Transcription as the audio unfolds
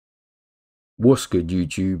What's good,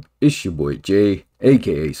 YouTube? It's your boy Jay,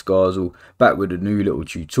 aka Scarzle, back with a new little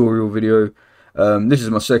tutorial video. This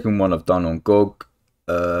is my second one I've done on GOG.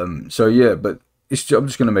 So yeah, but I'm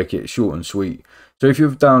just gonna make it short and sweet. So if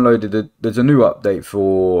you've downloaded it, there's a new update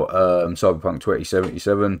for Cyberpunk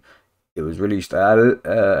 2077. It was released at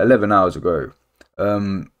 11 hours ago.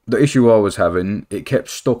 The issue I was having, it kept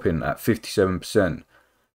stopping at 57%.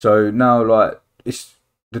 So now, like,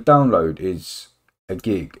 the download is a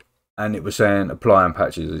gig, and it was saying applying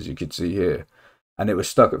patches, as you can see here, and it was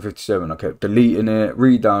stuck at 57. I kept deleting it,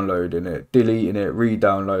 re-downloading it, deleting it,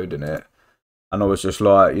 re-downloading it, and I was just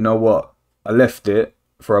like, you know what? I left it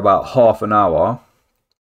for about half an hour,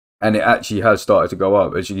 and it actually has started to go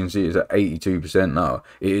up. As you can see, it's at 82% now.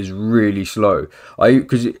 It is really slow.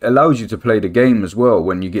 Because it allows you to play the game as well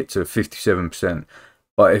when you get to 57%.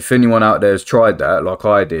 But if anyone out there has tried that, like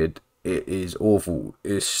I did, it is awful.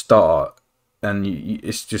 It's stutter, and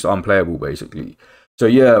it's just unplayable basically. So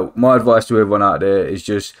yeah, my advice to everyone out there is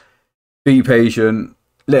just be patient,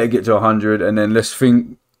 let it get to 100, and then let's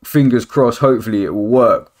fingers crossed, hopefully it will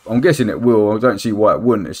work. I'm guessing it will. I don't see why it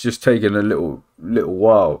wouldn't. It's just taking a little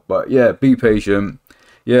while. But yeah, be patient.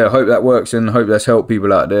 Yeah, hope that works, and hope that's helped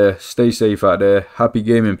people out there. Stay safe out there. Happy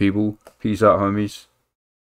gaming, people. Peace out, homies.